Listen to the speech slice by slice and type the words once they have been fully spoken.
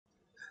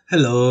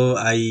Hello,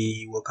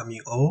 I welcome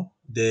you all.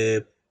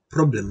 The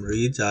problem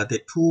reads the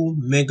 2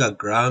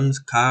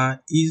 megagrams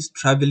car is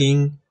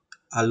traveling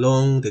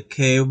along the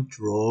curved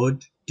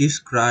road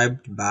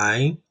described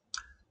by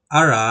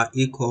R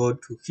equal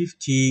to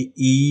 50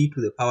 e to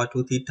the power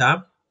 2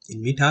 theta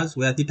in meters,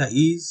 where theta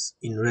is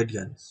in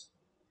radians.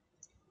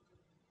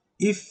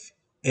 If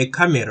a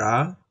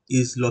camera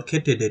is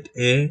located at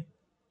A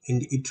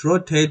and it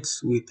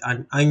rotates with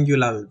an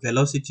angular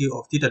velocity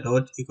of theta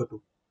dot equal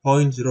to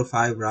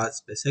 0.05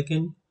 rads per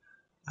second,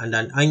 and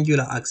an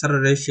angular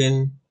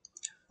acceleration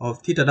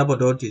of theta double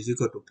dot is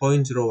equal to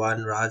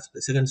 0.01 rads per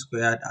second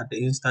squared at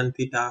the instant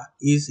theta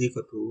is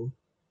equal to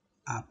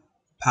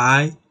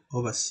pi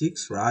over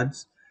 6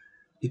 rads.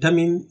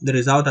 Determine the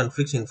resultant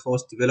friction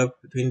force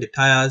developed between the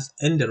tires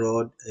and the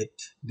road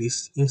at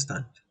this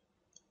instant.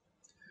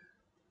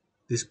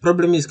 This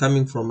problem is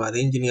coming from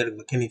the Engineering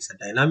Mechanics and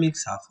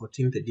Dynamics,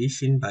 14th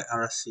edition by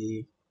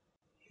R.C.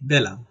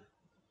 Hibbeler.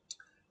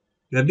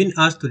 You have been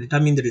asked to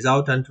determine the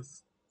resultant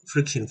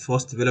friction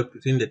force developed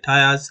between the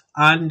tires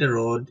and the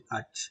road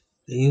at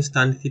the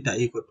instant theta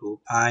equal to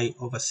pi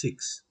over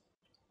 6.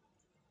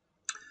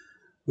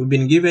 We've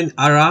been given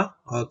R,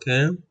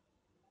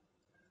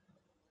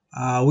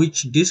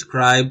 which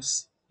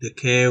describes the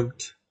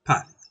curved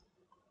path.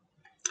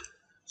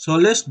 So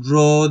let's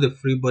draw the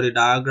free body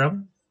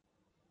diagram.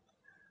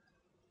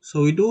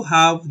 So we do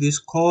have this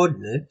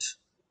coordinate,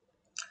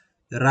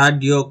 the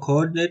radial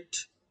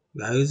coordinate.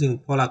 We are using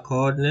polar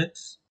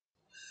coordinates.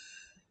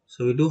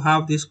 So we do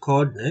have this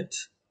coordinate,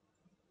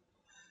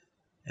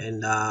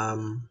 and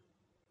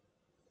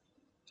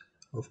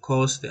of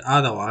course the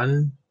other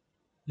one,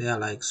 they are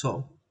like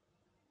so.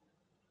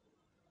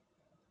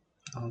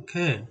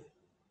 Okay,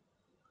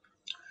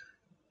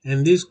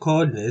 and these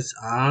coordinates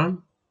are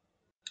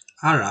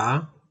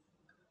R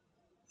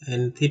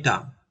and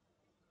theta.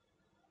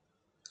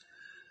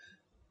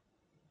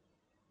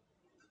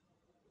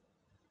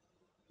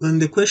 And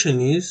the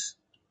question is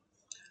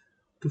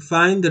to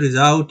find the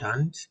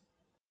resultant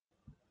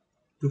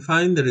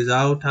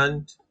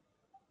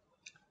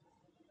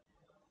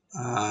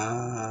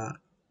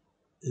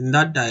in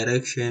that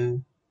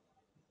direction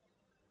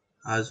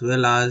as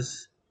well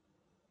as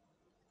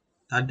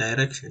that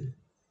direction.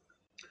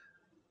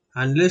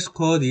 And let's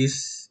call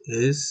this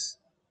as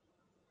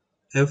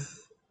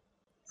F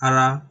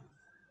R.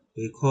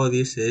 We call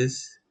this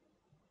as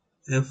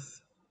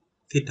F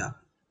theta.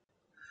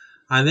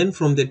 And then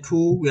from the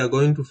two, we are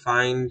going to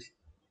find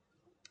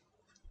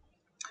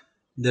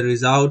the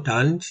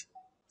resultant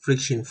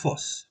friction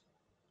force.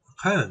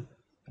 Okay.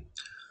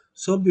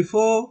 So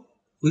before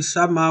we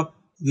sum up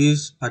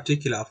these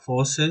particular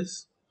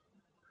forces,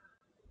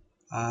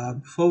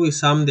 before we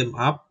sum them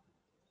up,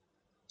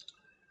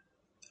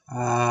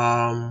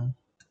 of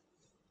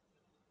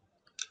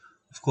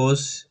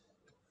course,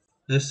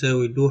 let's say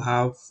we do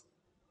have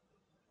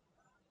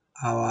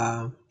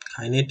our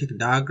kinetic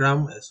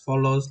diagram as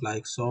follows,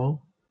 like so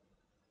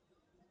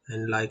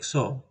and like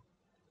so.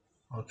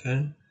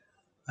 Okay,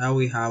 now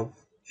we have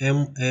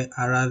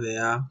MAR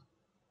there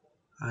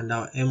and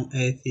our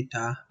MA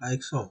theta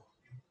like so.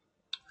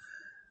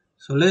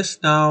 So let's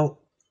now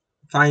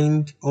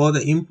find all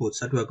the inputs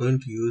that we're going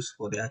to use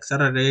for the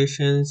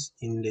accelerations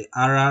in the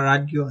R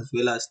radio as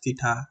well as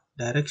theta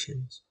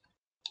directions.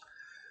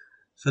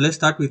 So let's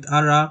start with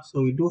R.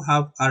 So we do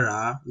have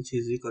R, which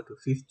is equal to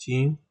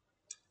 15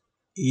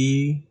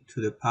 e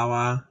to the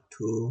power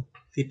 2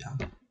 theta.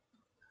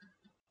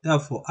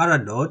 Therefore, R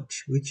dot,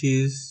 which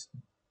is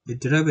the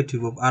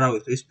derivative of R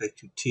with respect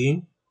to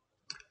t,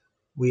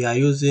 we are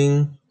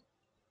using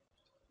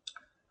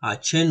a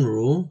chain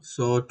rule.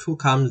 So 2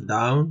 comes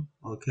down,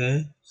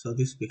 okay, so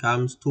this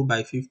becomes 2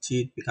 by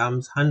 50, it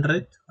becomes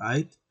 100,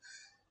 right?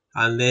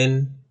 And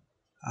then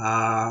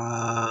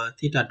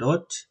theta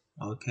dot,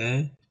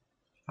 okay,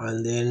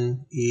 and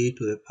then e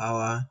to the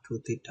power 2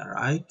 theta,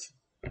 right?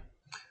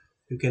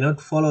 You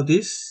cannot follow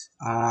this.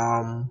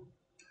 All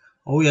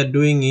we are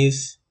doing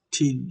is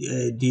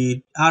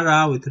the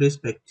R with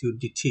respect to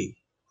dt.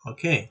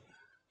 Okay,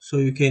 so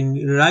you can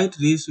write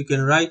this, you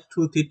can write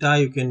 2 theta,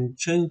 you can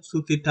change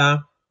 2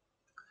 theta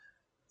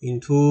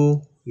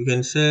into, you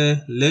can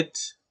say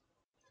let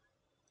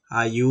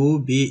u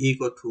be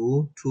equal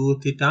to 2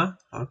 theta.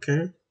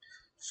 Okay,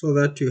 so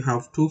that you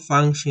have two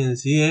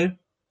functions here.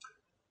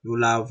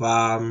 You'll have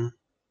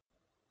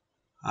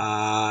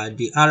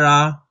the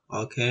R,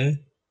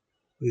 okay,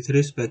 with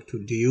respect to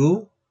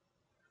du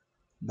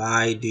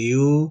by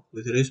du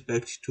with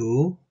respect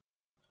to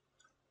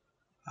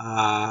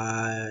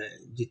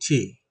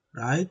dt,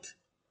 right?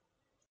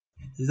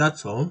 Is that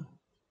so?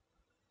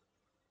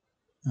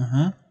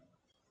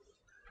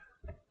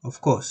 Of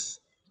course,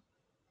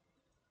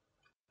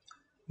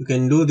 you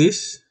can do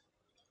this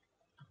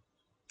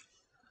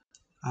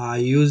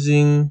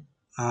using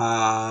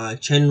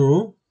chain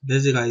rule.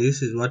 Basically,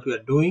 this is what we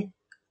are doing.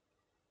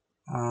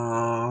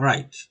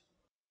 Right.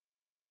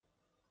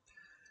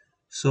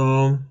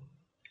 So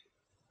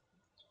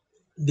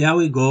there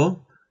we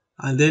go,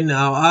 and then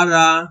our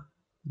R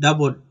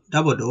double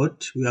double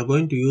dot, we are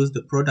going to use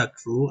the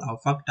product rule. I'll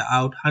factor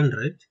out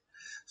 100.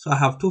 So I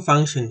have two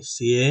functions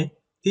here,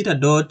 theta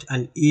dot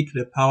and e to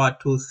the power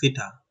 2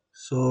 theta.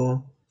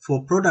 So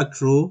for product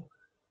rule,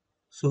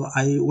 so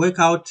I work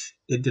out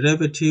the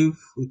derivative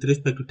with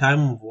respect to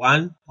time of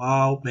one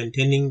while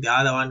maintaining the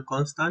other one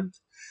constant.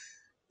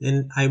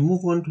 Then I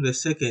move on to the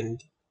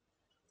second,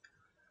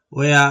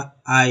 where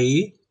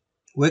I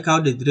work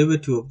out the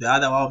derivative of the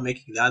other while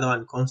making the other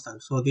one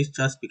constant. So this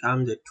just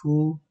becomes a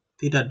 2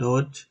 theta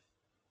dot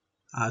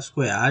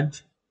squared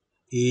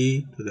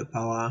e to the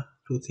power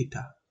 2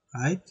 theta,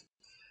 right?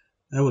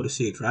 Able to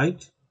see it,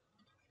 right?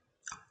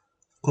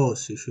 Of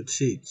course, you should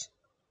see it.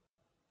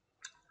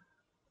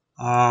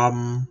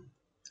 Then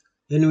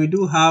we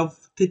do have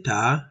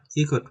theta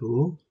equal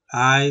to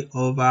pi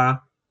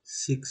over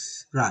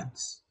 6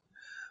 rads.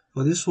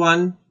 For this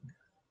one,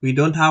 we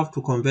don't have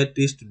to convert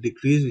this to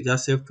degrees, we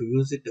just have to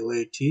use it the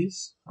way it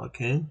is,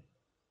 okay?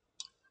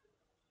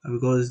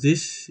 Because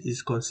this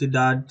is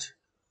considered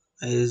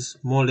as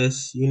more or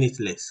less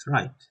unitless,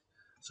 right?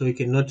 So you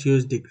cannot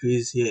use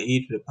degrees here,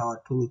 e to the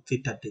power 2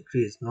 theta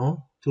degrees,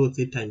 no? 2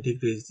 theta in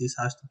degrees, this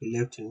has to be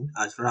left in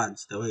as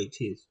rads the way it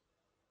is.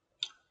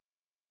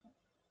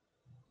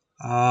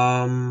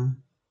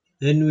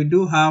 Then we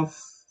do have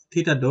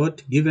theta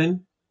dot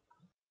given.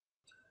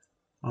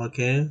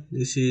 Okay,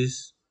 this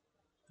is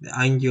the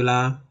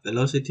angular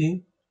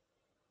velocity,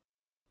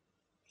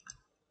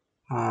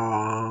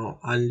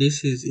 and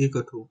this is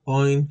equal to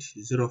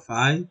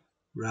 0.05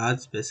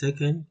 rads per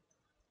second.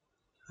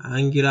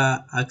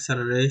 Angular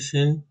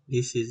acceleration,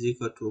 this is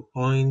equal to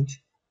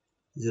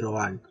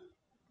 0.01.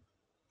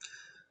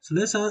 So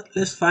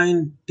let's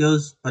find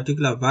those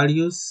particular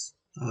values.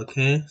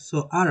 Okay,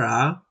 so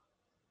r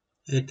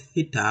at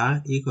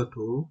theta equal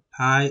to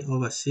pi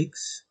over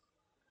 6.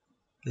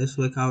 Let's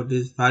work out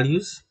these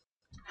values.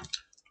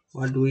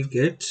 What do we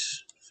get?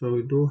 So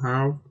we do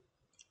have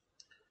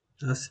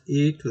that's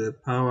e to the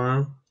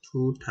power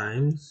 2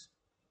 times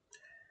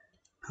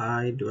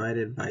pi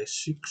divided by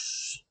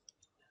 6.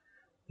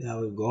 There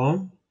we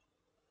go.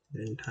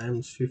 Then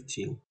times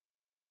 15.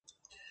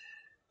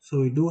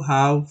 So we do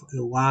have a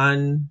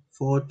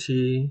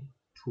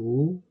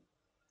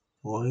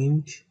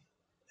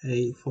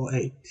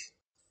 142.848.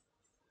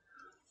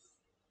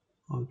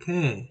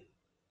 Okay,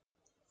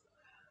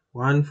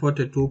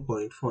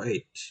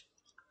 142.48.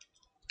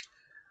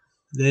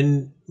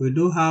 Then we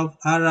do have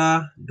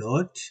r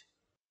dot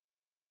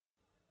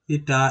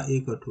theta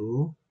equal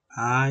to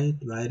pi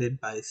divided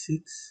by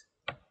 6,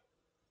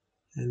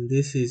 and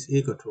this is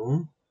equal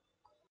to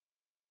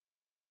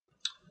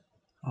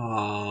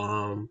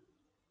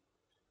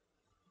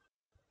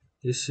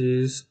this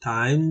is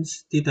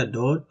times theta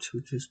dot,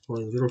 which is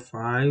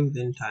 0.05,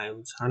 then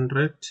times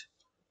 100.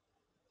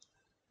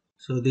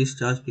 So this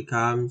just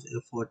becomes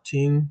a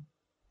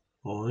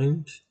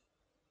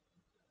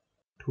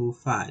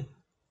 14.25.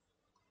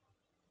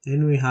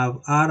 Then we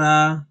have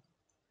r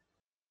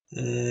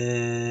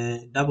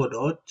double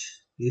dot.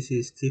 This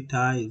is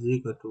theta is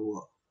equal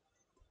to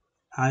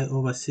pi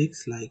over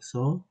 6, like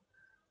so.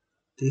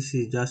 This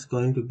is just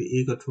going to be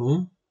equal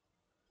to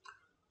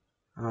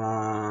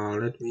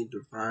let me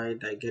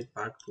divide, I get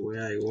back to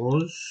where I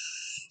was.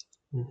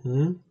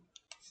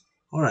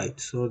 Alright,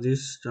 so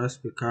this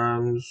just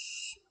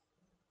becomes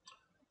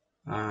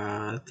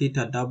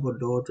theta double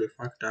dot, we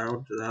factor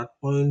out that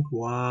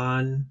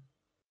 0.1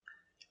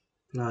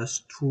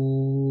 plus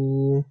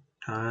 2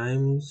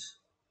 times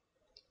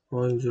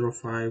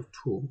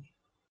 0.052.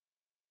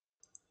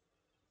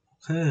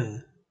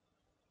 Okay.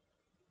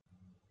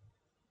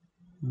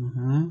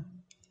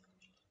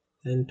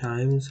 Then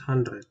times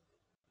 100.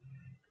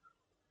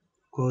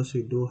 Of course,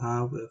 we do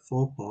have a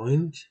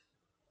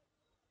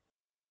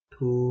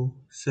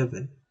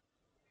 4.27.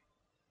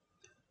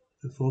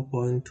 A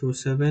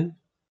 4.27.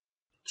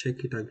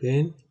 Check it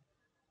again.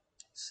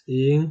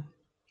 Seeing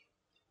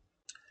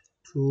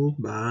 2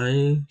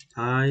 by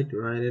pi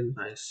divided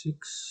by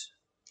 6.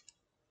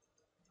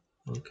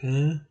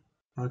 Okay.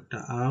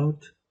 Factor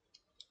out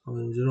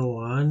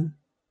 0.01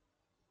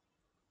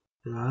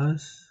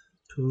 plus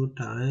 2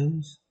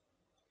 times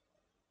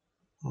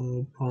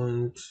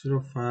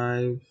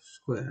 0.05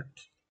 squared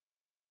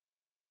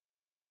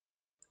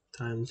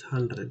times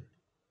 100,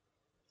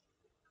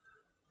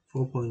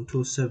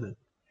 4.27.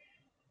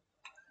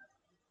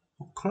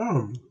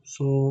 Okay,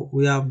 so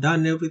we have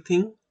done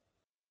everything.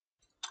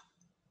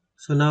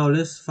 So now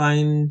let's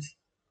find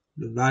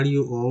the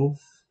value of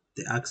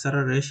the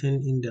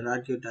acceleration in the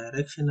radial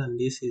direction, and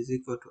this is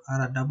equal to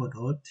r double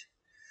dot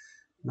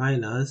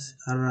minus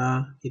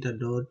r theta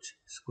dot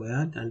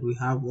squared, and we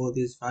have all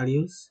these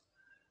values.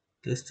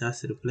 Let's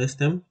just replace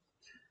them.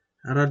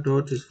 R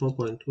dot is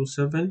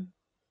 4.27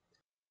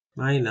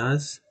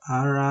 minus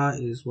r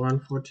is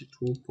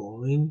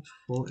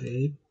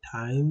 142.48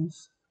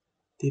 times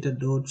theta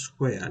dot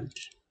squared.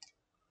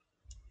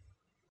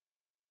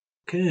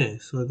 Okay,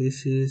 so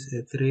this is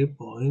a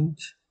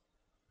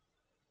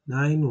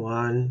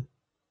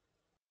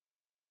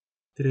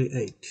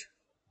 3.9138,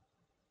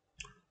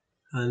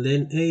 and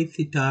then a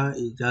theta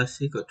is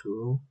just equal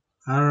to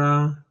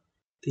r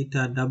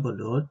theta double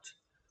dot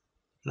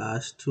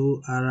plus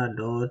 2 r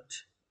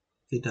dot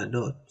theta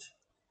dot.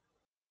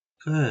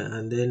 Okay,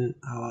 and then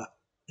our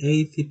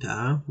a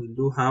theta, we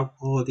do have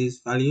all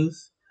these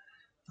values.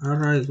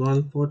 R is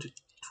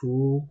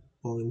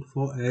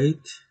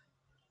 142.48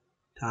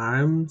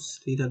 times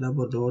theta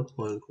double dot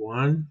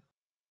 0.1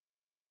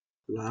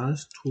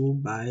 plus 2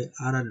 by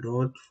r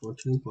dot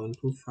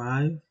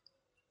 14.25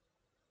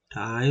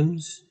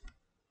 times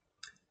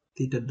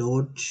theta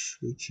dot,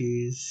 which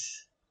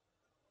is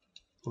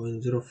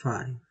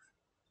 0.05.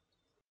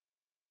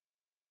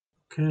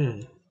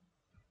 Okay,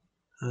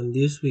 and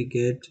this we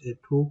get a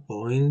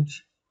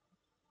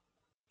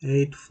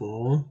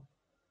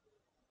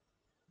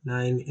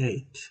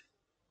 2.8498.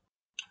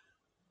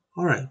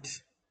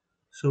 Alright,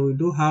 so we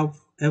do have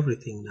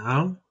everything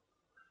now.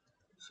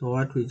 So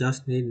what we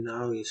just need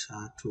now is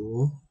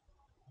to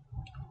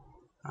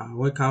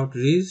work out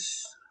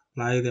these,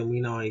 apply them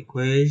in our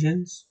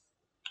equations.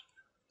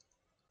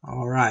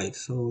 Alright,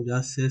 so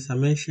just say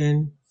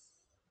summation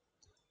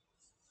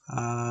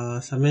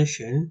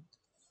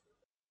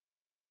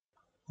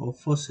of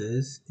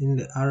forces in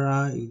the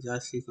area is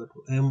just equal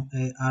to ma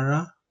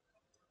area,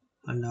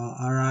 and our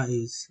area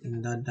is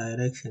in that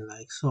direction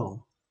like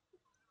so.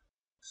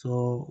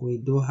 So we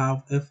do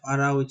have F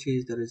area, which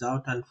is the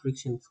resultant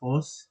friction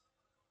force,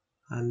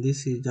 and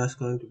this is just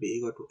going to be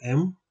equal to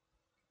M.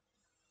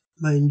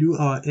 Mind you,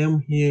 our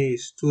M here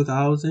is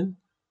 2000,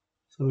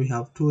 so we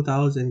have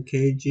 2000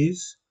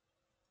 kgs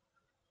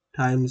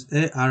times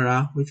A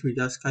area, which we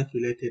just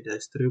calculated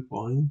as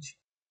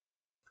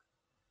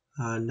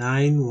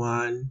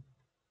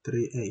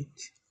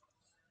 3.9138.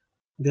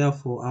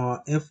 Therefore,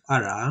 our F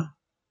area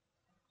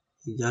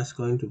is just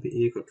going to be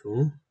equal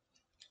to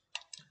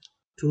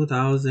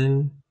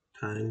 2000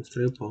 times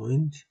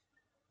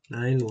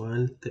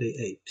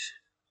 3.9138.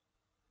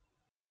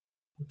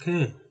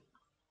 Okay,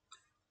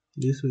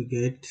 this we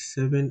get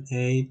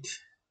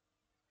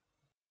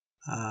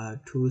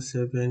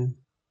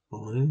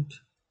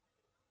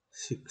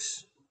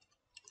 7827.6.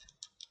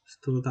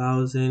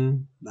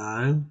 2000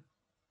 by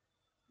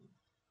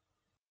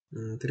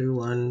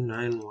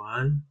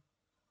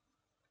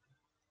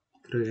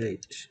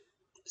 319138,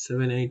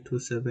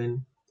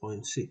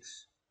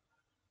 7827.6.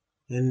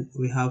 Then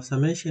we have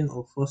summation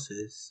of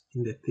forces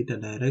in the theta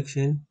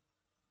direction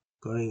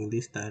going in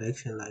this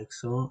direction like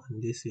so,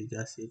 and this is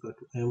just equal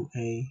to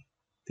ma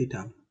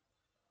theta.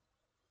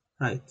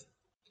 Right,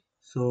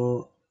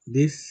 so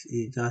this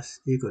is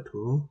just equal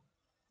to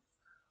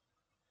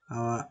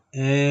our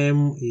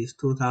m is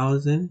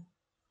 2000,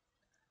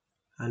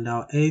 and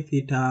our a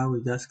theta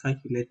we just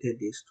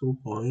calculated is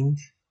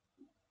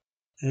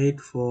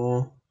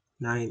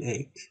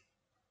 2.8498,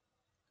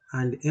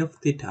 and f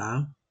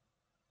theta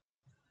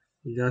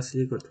is just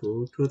equal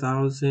to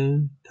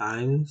 2000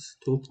 times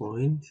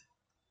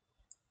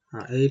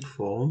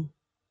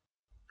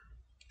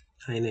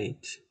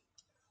 2.8498.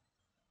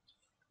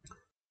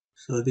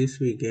 So this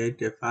we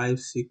get a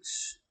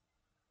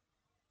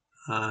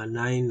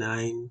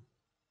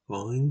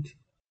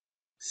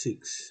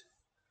 5699.6.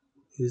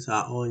 These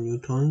are all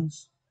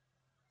newtons.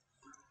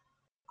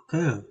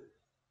 Okay,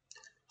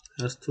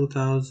 that's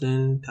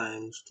 2000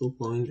 times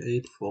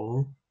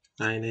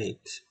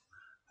 2.8498,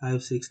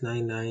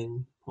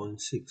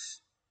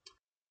 5699.6.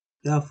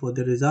 Therefore,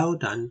 the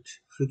resultant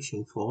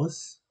friction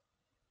force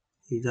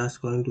is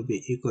just going to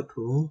be equal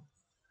to,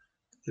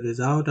 the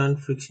resultant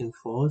friction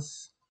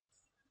force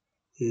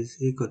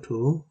is equal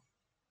to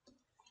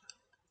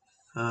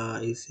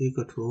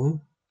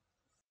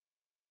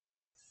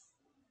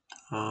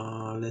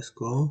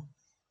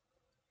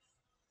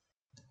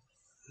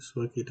let's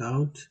work it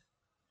out.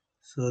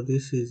 So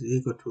this is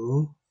equal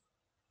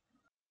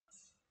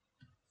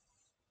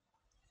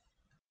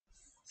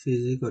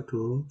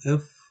to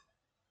F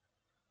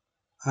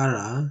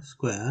r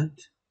squared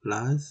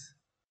plus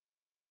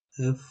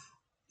F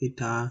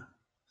theta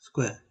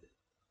squared.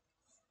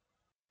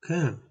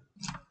 Okay,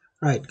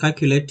 right,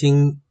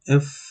 calculating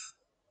F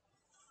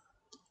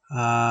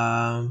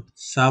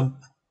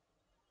sub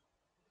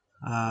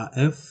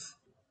F.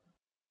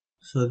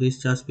 So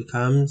this just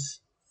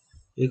becomes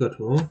equal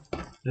to,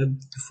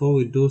 before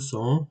we do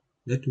so,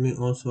 let me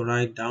also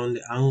write down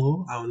the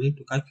angle. I'll need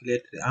to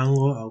calculate the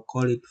angle. I'll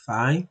call it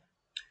phi,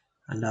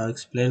 and I'll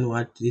explain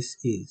what this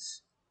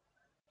is.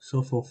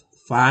 So for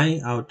phi,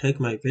 I'll take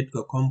my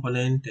vertical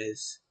component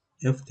as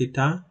f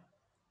theta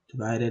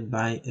divided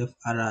by f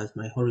r as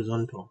my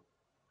horizontal.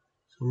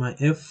 So my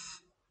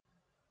f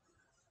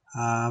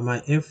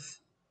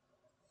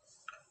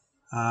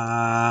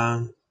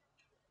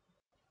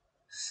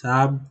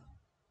sub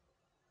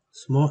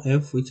small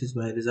f, which is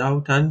my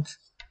resultant,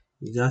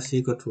 is just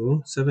equal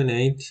to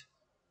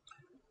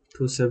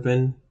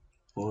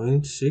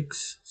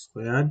 7827.6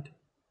 squared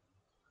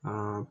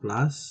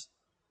plus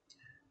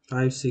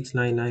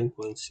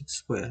 5699.6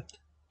 squared.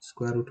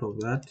 Square root of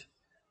that,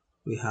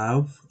 we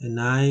have a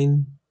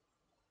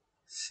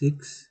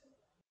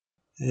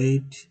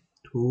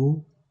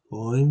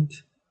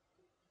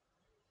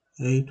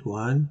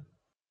 9682.81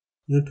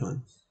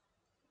 newtons.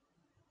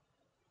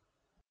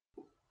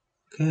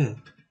 Okay,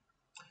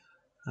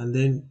 and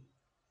then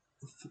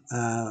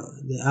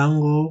the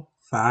angle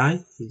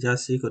phi is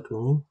just equal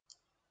to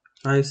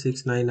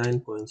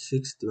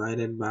 5699.6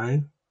 divided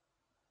by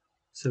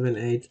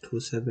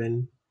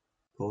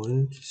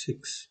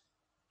 7827.6.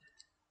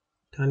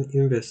 Tan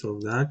inverse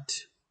of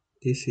that,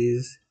 this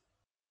is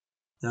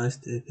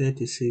just a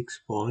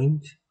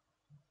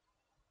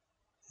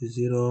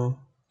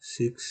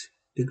 36.06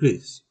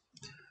 degrees.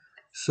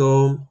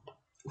 So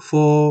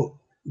for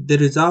the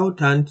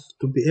resultant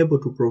to be able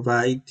to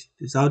provide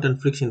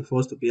resultant friction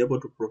force to be able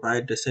to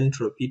provide the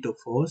centripetal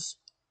force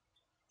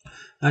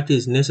that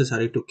is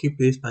necessary to keep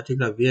this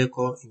particular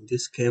vehicle in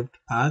this curved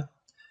path,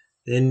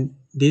 then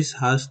this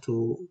has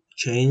to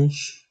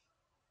change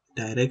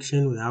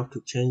direction. We have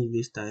to change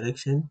this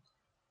direction.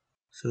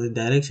 So the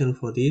direction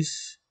for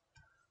this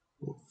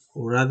will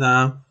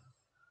rather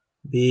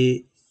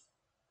be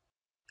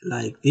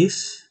like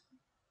this.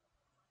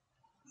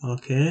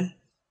 Okay,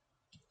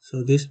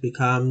 so this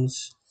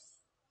becomes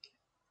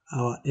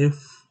our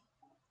F.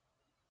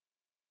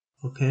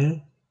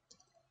 Okay,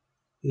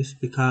 this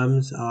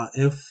becomes our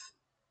F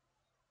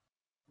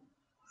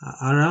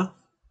arrow,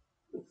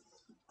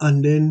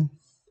 and then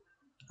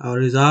our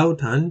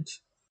resultant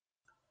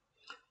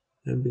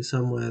maybe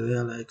somewhere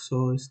there like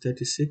so is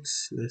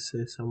 36. Let's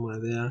say somewhere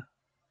there.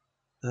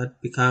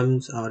 That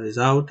becomes our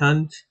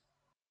resultant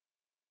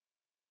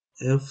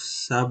F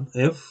sub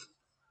F,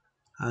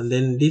 and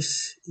then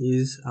this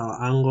is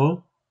our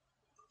angle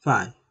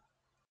phi.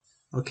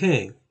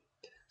 Okay,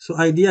 so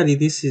ideally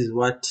this is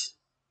what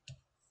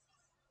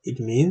it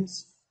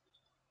means.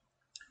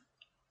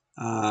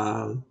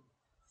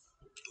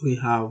 We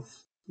have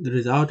the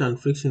resultant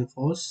friction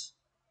force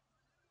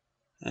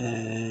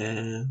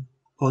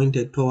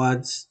pointed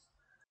towards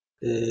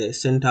the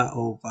center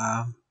of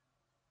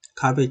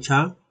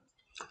curvature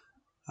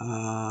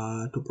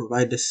to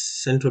provide the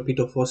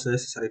centripetal force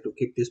necessary to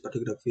keep this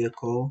particular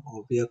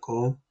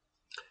vehicle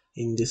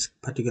in this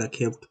particular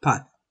curved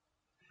path.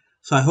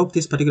 So I hope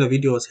this particular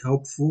video was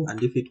helpful,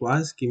 and if it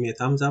was, give me a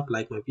thumbs up,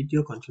 like my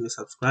video, continue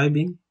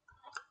subscribing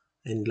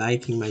and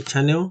liking my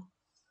channel.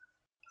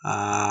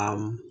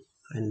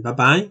 And bye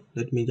bye.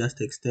 Let me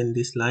just extend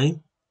this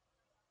line.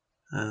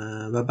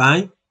 Bye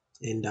bye,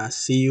 and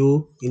see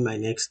you in my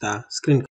next screen.